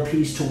the metal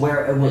piece to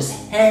where it was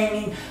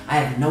hanging. I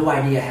have no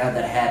idea how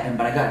that happened,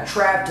 but I got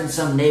trapped in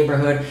some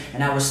neighborhood,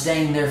 and I was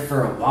staying there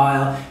for a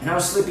while, and I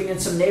was sleeping in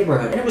some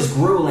neighborhood, and it was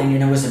grueling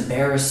and it was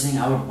embarrassing.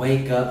 I would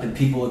wake up and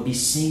people would be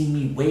seeing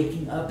me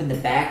waking up in the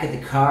back of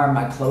the car.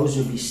 My clothes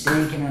would be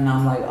stinking, and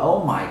I'm like,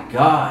 oh my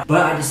God.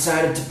 But I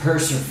decided to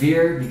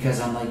persevere, because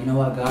I'm like, you know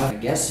what, God, I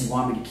guess you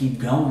want me to keep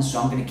going, so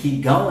I'm going to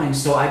keep going.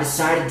 So I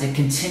decided to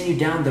continue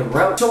down the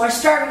road. So I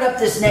started up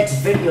this next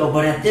video,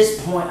 but at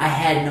this point I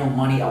had no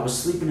money. I was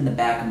sleeping in the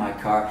back of my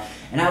car,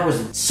 and I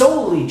was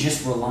solely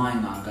just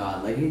relying on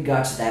God. Like, it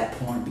got to that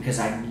point because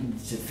I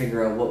needed to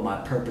figure out what my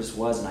purpose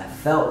was, and I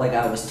felt like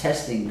I was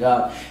testing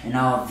God. And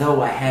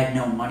although I had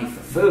no money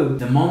for food,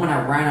 the moment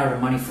I ran out of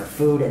money for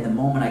food and the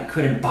moment I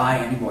couldn't buy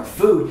any more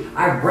food,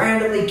 I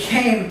randomly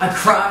came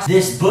across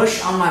this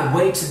bush on my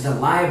way to the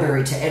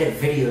library to edit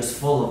videos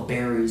full of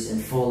berries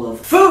and full of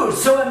food.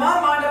 So in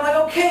my mind, I'm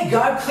like, okay,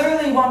 God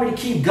clearly want me to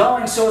keep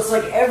going. So it's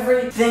like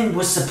everything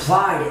was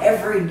supplied.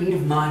 Every need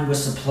of mine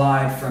was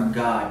supplied from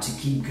God to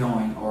keep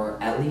going,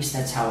 or at least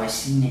that's how I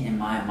seen it in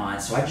my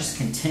mind. So I just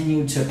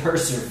continued to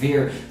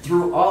persevere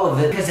through all of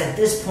it, because at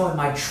this point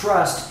my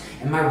trust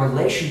and my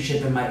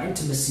relationship and my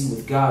intimacy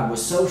with God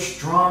was so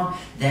strong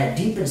that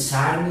deep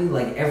inside of me,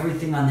 like,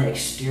 everything on the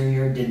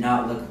exterior did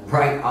not look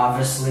right,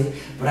 obviously,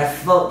 but I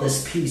felt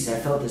this peace, I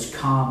felt this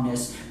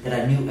calmness, that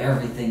I knew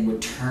everything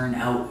would turn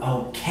out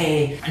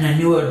okay, and I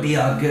knew it would be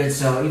all good.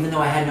 So even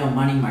though I had no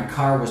money, my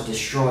car was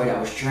destroyed, I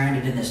was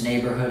stranded in this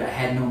neighborhood, I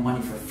had no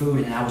money for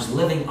food, and I was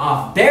living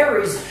off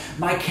berries,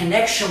 my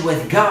connection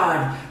with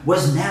God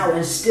was now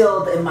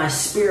instilled in my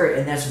spirit,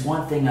 and that's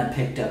one thing I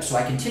picked up. So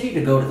I continued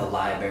to go to the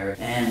library,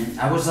 and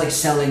I was like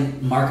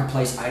selling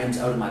marketplace items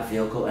out of my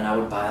vehicle, and I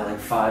would buy like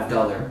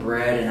 $5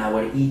 bread, and I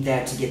would eat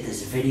that to get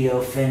this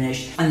video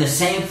finished. And the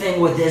same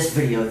thing with this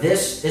video.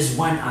 This is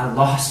when I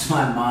lost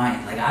my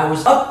mind. Like, I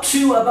was up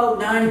to about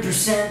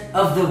 90%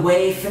 of the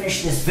way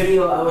finished this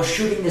video. I was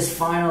shooting this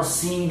final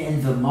scene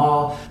in the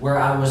mall where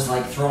I was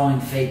like throwing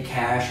fake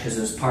cash because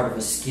it was part of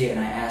a skit, and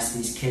I asked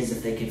these kids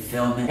if they could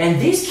film it. And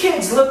these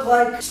kids look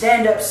like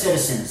stand-up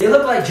citizens. They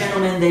look like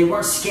gentlemen. They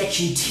weren't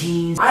sketchy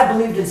teens. I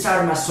believed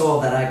inside of my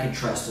soul that I could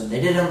trust them.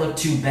 They didn't look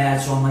too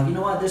bad, so I'm like, you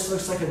know what? This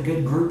looks like a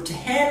good group to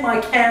hand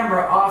my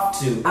camera off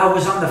to. I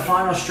was on the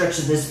final stretch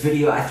of this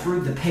video. I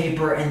threw the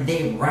paper, and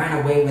they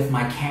ran away with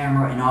my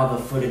camera and all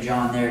the footage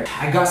on there.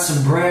 I I got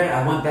some bread,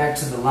 I went back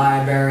to the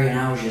library, and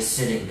I was just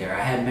sitting there.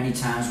 I had many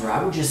times where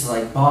I would just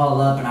like ball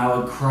up and I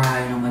would cry,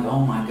 and I'm like,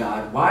 oh my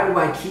God, why do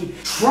I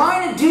keep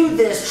trying to do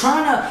this,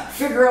 trying to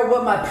figure out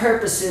what my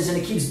purpose is, and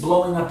it keeps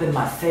blowing up in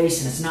my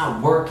face, and it's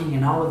not working,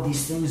 and all of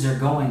these things are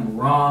going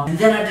wrong. And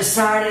then I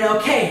decided,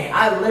 okay,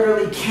 I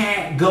literally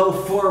can't go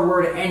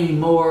forward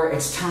anymore.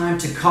 It's time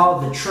to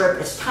call the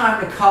trip. It's time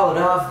to call it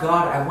off.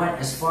 God, I went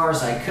as far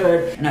as I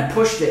could, and I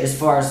pushed it as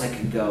far as I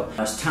could go.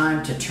 It's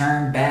time to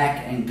turn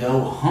back and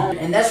go home.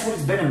 And that's what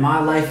it's been in my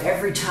life.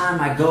 Every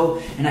time I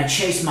go and I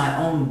chase my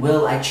own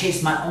will, I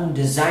chase my own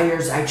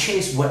desires, I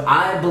chase what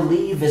I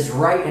believe is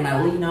right, and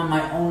I lean on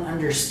my own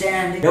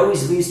understanding, it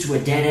always leads to a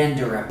dead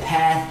end or a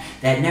path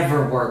that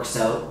never works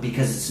out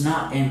because it's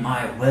not in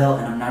my will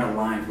and I'm not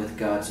aligned with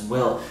God's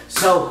will.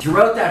 So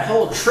throughout that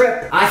whole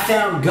trip, I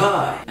found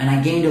God, and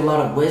I gained a lot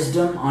of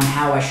wisdom on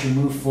how I should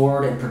move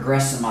forward and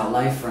progress in my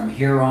life from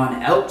here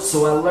on out.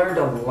 So I learned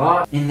a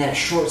lot in that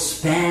short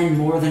span,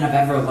 more than I've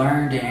ever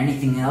learned in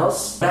anything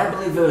else. But I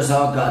believe it was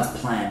all God's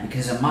plan,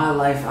 because in my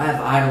life I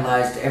have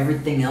idolized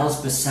everything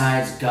else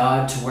besides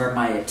God, to where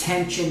my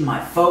attention,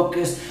 my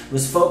focus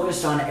was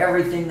focused on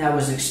everything that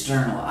was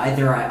external.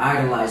 Either I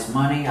idolized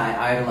money,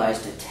 I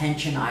idolized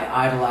attention,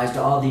 I idolized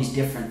all these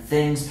different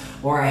things,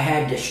 or I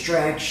had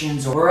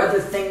distractions or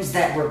other things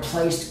that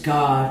replaced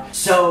God.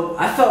 So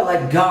I felt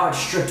like God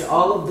stripped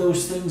all of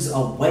those things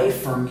away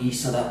from me,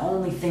 so the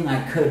only thing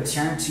I could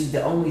turn to,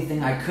 the only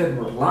thing I could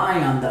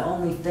rely on, the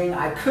only thing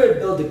I could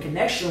build a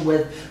connection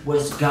with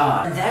was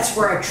God. And that's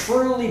where I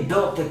truly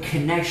built the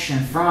connection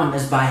from,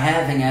 is by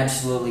having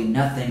absolutely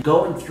nothing,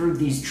 going through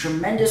these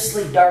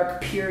tremendously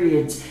dark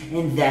periods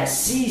in that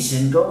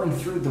season, going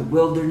through the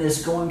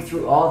wilderness, going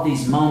through all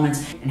these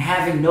moments, and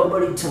having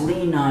nobody to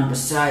lean on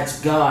besides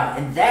God.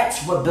 And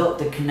that's what built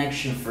the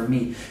connection for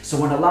me. So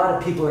when a lot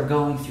of people are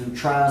going through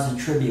trials and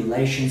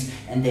tribulations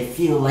and they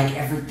feel like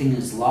everything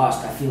is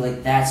lost, I feel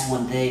like that's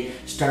when they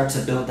start to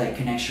build that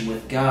connection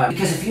with God.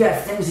 Because if you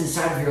have things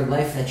inside of your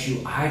life that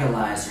you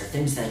idolize, or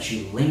things that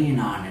you lean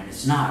on, and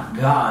it's not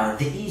God,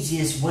 the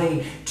easiest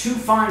way to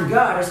find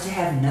God is to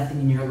have nothing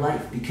in your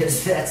life,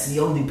 because that's the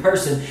only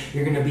person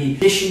you're going to be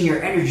dishing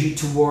your energy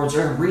towards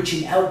or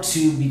reaching out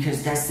to,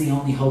 because that's the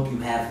only hope you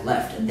have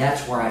left. And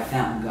that's where I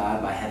found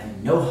God, by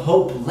having no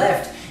hope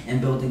left and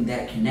building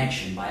that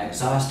connection, by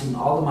exhausting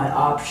all of my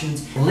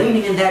options,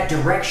 leaning in that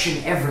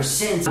direction ever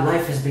since. My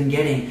life has been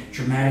getting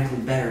dramatically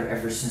better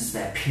ever since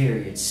that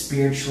period,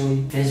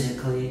 spiritually,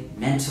 physically,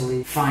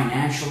 mentally,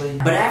 financially.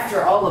 But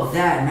after all of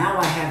that, now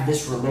I have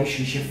this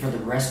relationship for the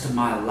rest of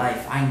my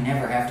life. I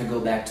never have to go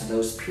back to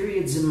those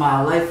periods in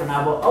my life, and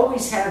I will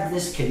always have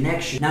this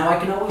connection. Now I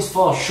can always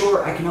fall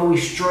short, I can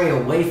always stray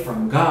away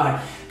from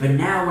God, but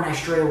now when I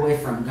stray away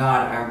from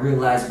God, I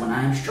realize when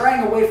I am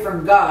straying away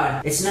from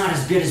God, it's not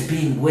as good as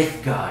being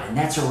with God. And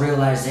that's a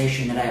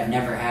realization that I have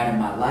never had in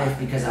my life,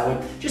 because I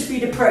would just be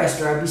depressed,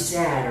 or I'd be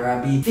sad, or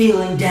I'd be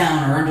feeling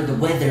down or under the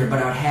weather,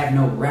 but I would have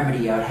no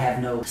remedy, I would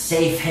have no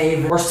safe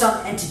haven, or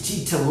some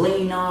entity to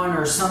lean on,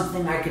 or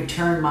something I could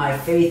turn my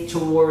faith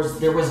towards.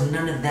 There was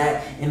none of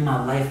that in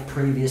my life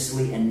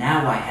previously, and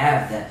now I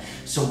have that.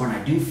 So when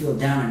I do feel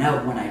down and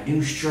out, when I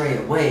do stray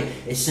away,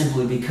 it's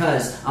simply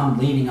because I'm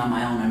leaning on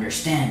my own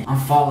understanding.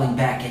 I'm falling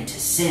back into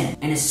sin.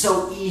 And it's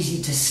so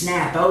easy to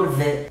snap out of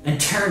it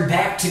and turn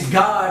back to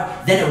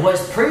God than it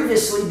was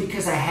previously,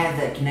 because I had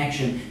that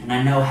connection, and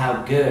I know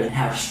how good and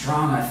how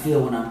strong I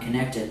feel when I'm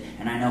connected,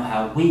 and I know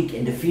how weak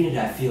and defeated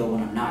I feel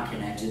when I'm not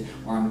connected,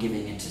 or I'm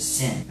giving into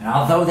sin. And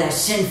although that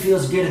sin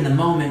feels good in the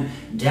moment,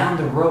 down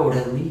the road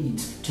it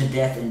leads to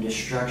death and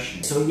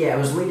destruction. So yeah, it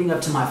was leading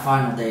up to my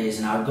final days,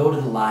 and I would go to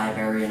the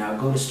library and I would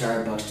go to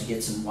Starbucks to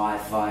get some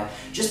Wi-Fi,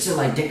 just to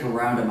like dick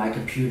around on my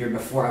computer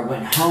before I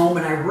went home.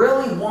 And I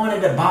really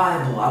wanted a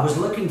Bible. I was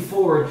looking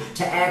forward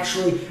to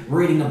actually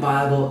reading a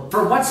Bible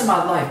for once in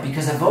my life,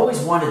 because I've always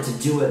wanted to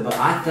do it, but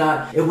I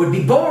thought it would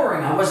be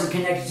boring. I wasn't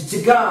connected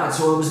to God,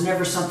 so it was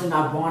never something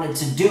I wanted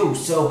to do.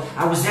 So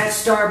I was at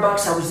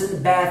Starbucks, I was in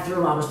the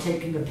bathroom, I was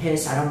taking a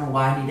piss. I don't know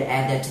why I need to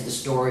add that to the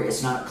story.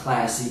 It's not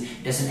classy.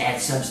 It doesn't add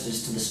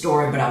substance to the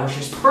story, but I was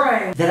just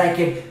praying that I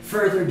could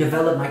further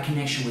develop my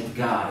connection with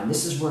God. And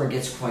this is where it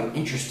gets quite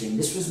interesting.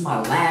 This was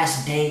my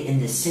last day in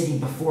the city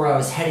before I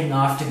was heading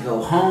off to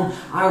go home.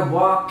 I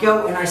walk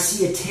out and I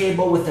see a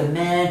table with a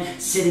man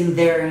sitting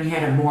there, and he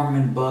had a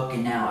Mormon book.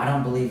 And now I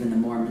don't believe in the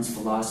Mormons'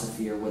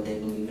 philosophy or what they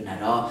believe in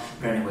at all,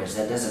 but anyways,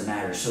 that doesn't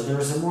matter. So there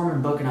was a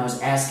Mormon book, and I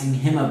was asking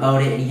him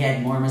about it, and he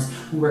had Mormons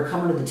who were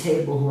coming to the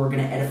table who were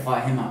going to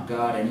edify him on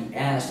God, and he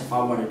asked if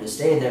I wanted to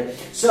stay there.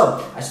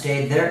 So I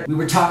stayed there. We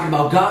were talking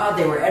about God,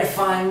 they were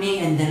edifying me,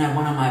 and then I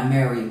went on my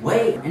merry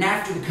way. And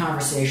after the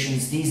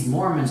conversations, these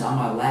Mormons on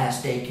my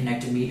last day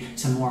connected me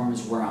to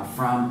Mormons where I'm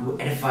from, who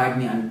edified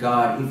me on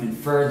God even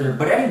further.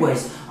 But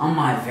anyways, on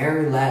my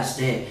very last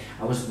day,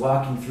 I was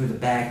walking through the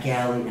back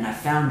alley, and I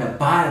found a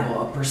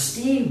Bible, a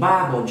pristine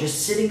Bible,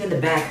 just sitting in the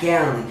back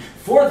alley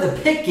for the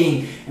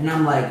picking. And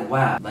I'm like,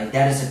 wow, like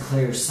that is a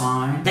clear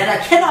sign that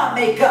I cannot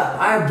make up.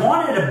 I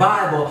wanted a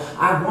Bible.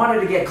 I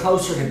wanted to get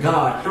closer to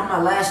God. And on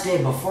my last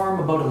day, before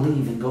I'm about to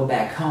leave and go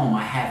back home,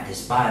 I have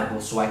this Bible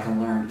so I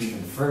can learn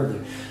even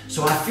further.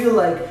 So I feel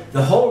like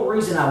the whole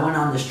reason I went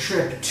on this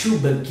trip to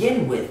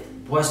begin with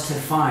was to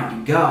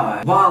find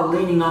God while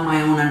leaning on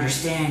my own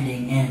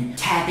understanding and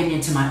tapping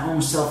into my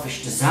own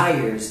selfish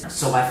desires.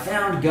 So I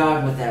found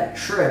God with that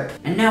trip,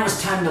 and now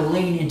it's time to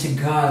lean into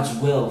God's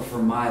will for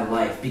my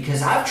life,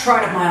 because I've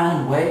tried it my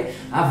own way.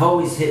 I've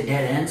always hit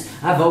dead ends.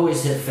 I've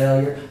always hit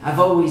failure. I've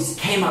always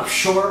came up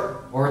short,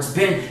 or it's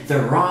been the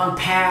wrong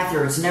path,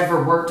 or it's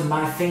never worked in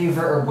my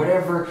favor, or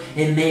whatever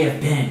it may have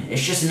been.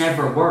 It's just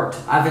never worked.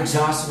 I've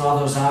exhausted all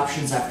those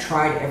options. I've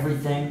tried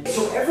everything.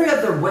 So every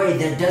other way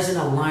that doesn't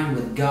align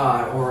with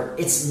God, or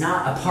it's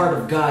not a part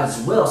of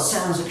God's will,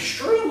 sounds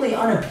extremely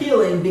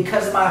unappealing,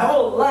 because my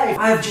whole life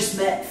I've just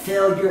met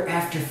failure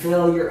after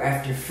failure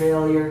after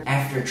failure,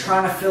 after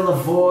trying to fill a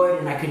void,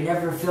 and I could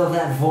never fill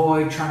that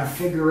void, trying to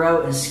figure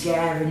out and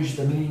scavenge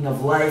the meaning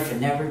of life and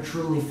never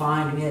truly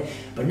finding it.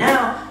 But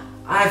now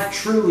I've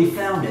truly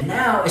found it.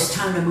 Now it's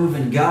time to move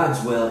in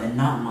God's will and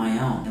not my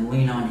own, and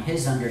lean on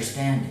His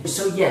understanding.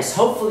 So yes,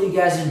 hopefully you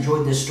guys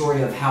enjoyed this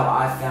story of how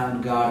I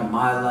found God in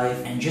my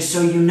life. And just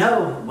so you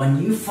know,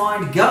 when you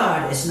find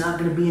God, it's not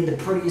going to be in the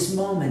prettiest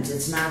moments.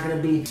 It's not going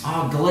to be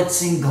all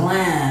glitz and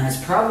glam.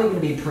 It's probably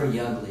going to be pretty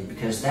ugly,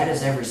 because that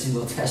is every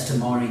single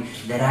testimony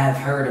that I have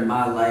heard in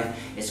my life.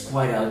 It's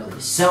quite ugly.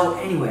 So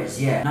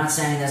anyways, yeah, not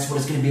saying that's what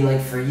it's going to be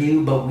like for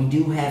you, but we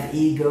do have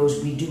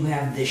egos. We do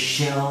have this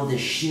shell, this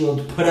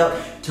shield put up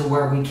to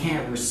where we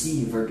can't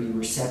receive or be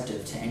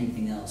receptive to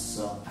anything else.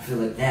 So I feel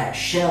like that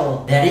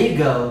shell, that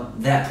ego,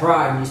 that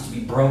pride needs to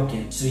be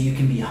broken so you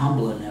can be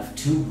humble enough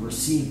to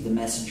receive the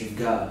message of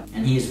God.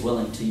 And He is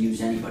willing to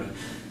use anybody.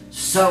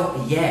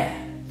 So yeah,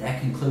 that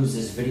concludes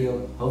this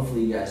video.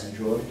 Hopefully you guys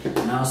enjoyed,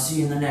 and I'll see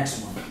you in the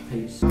next one.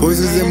 Peace.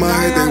 Voices in my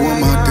head, they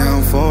want my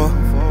downfall.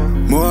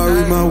 More I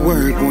read my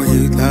word when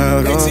he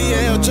loud off.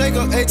 ATL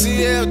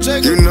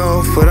Jacob. You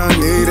know what I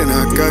need and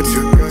I got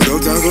you.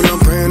 Sometimes when I'm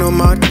praying on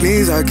my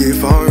knees, I get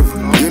vulnerable.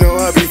 You know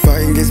I be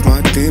fighting against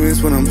my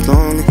demons when I'm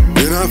lonely.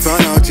 Then I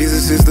found out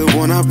Jesus is the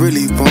one I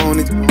really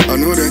wanted. I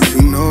know that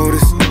you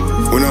notice.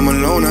 When I'm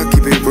alone, I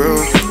keep it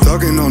real.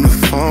 Talking on the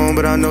phone,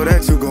 but I know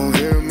that you gon'